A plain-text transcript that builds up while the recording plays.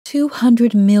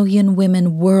200 million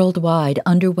women worldwide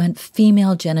underwent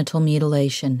female genital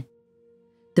mutilation.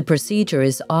 The procedure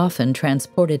is often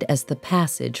transported as the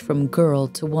passage from girl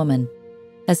to woman,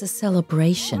 as a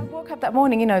celebration. I woke up that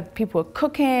morning, people were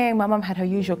cooking, my mum had her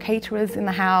usual caterers in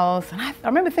the house, and I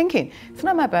remember thinking, it's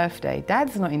not my birthday,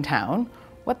 Dad's not in town,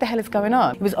 what the hell is going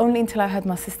on? It was only until I heard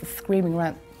my sister screaming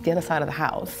around the other side of the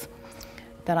house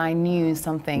that I knew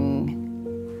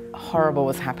something horrible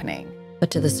was happening.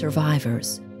 But to the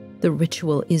survivors, the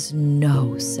ritual is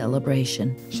no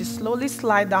celebration. She slowly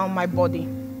slid down my body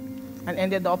and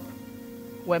ended up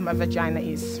where my vagina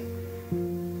is.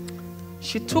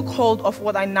 She took hold of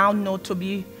what I now know to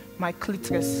be my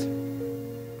clitoris.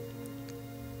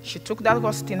 She took that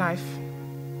rusty knife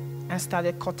and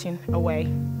started cutting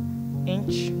away,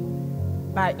 inch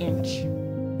by inch.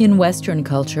 In Western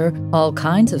culture, all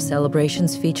kinds of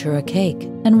celebrations feature a cake,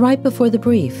 and right before the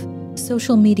brief,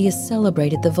 social media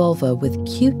celebrated the vulva with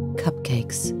cute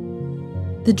cupcakes.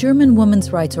 The German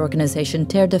women's rights organization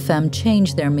Terre-des-Femmes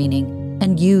changed their meaning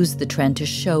and used the trend to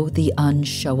show the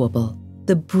unshowable,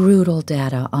 the brutal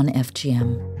data on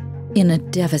FGM, in a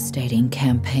devastating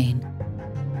campaign.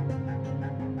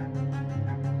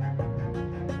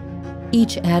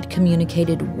 Each ad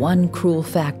communicated one cruel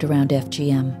fact around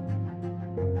FGM.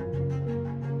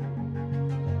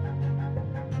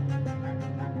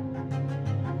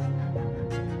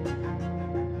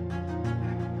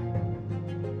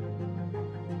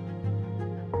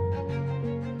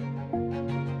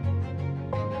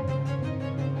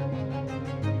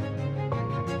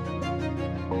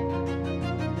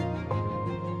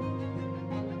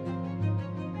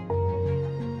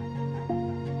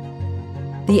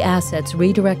 The assets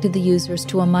redirected the users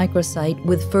to a microsite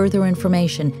with further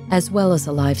information as well as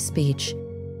a live speech.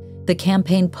 The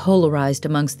campaign polarized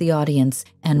amongst the audience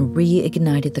and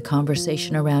reignited the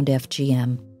conversation around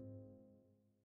FGM.